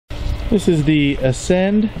This is the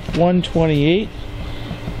Ascend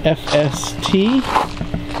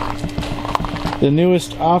FS128T, the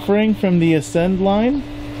newest offering from the Ascend line.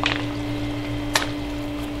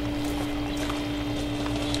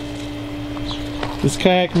 This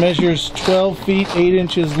kayak measures 12 feet 8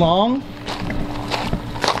 inches long.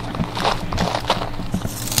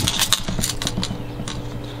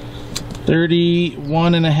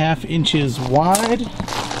 (31.5 inches wide)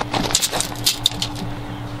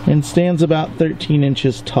 and stands about 13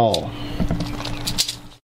 inches tall.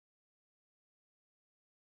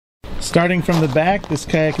 Starting from the back, this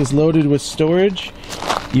kayak is loaded with storage.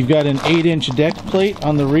 You've got an 8-inch deck plate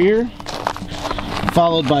on the rear,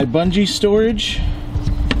 followed by bungee storage,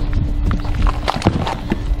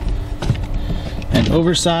 an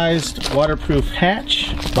oversized waterproof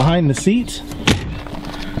hatch behind the seat.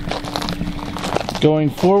 Going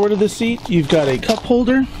forward of the seat, you've got a cup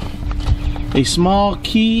holder, a small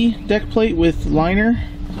key deck plate with liner,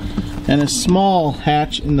 and a small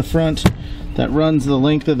hatch in the front that runs the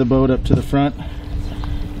length of the boat up to the front.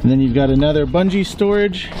 And then you've got another bungee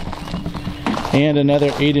storage and another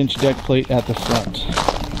 8-inch deck plate at the front.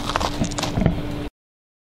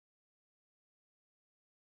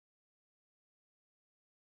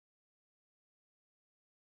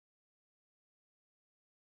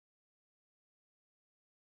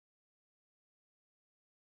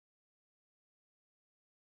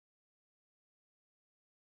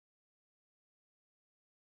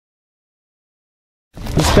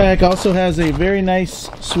 This kayak also has a very nice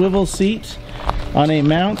swivel seat on a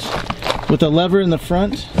mount with a lever in the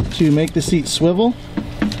front to make the seat swivel.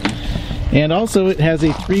 And also it has a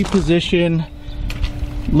 3-position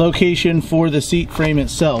location for the seat frame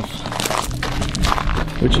itself,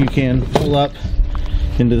 which you can pull up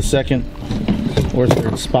into the second or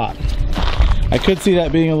third spot. I could see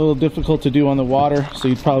that being a little difficult to do on the water, so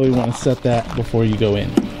you'd probably want to set that before you go in.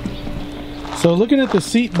 So looking at the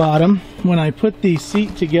seat bottom, when I put the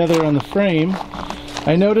seat together on the frame,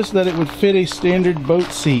 I noticed that it would fit a standard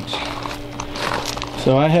boat seat.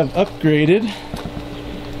 So I have upgraded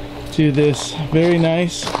to this very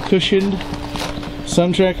nice cushioned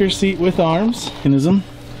sun tracker seat with arms. Mechanism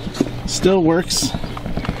still works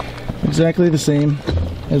exactly the same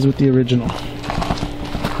as with the original.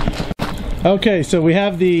 Okay, so we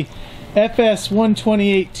have the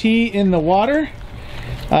FS128T in the water.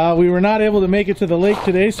 We were not able to make it to the lake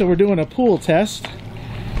today, so we're doing a pool test.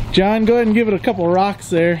 John, go ahead and give it a couple rocks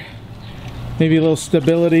there. Maybe a little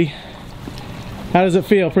stability. How does it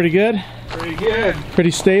feel? Pretty good? Pretty good.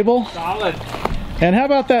 Pretty stable? Solid. And how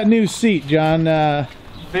about that new seat, John?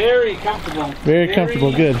 Very comfortable. Very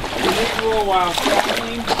comfortable, good. Unusual while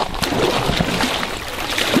traveling.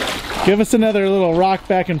 Give us another little rock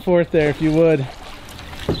back and forth there, if you would.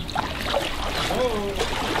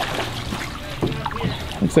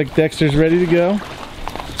 Looks like Dexter's ready to go.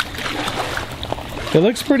 It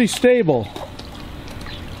looks pretty stable.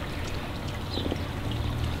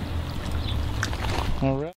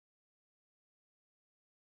 All right.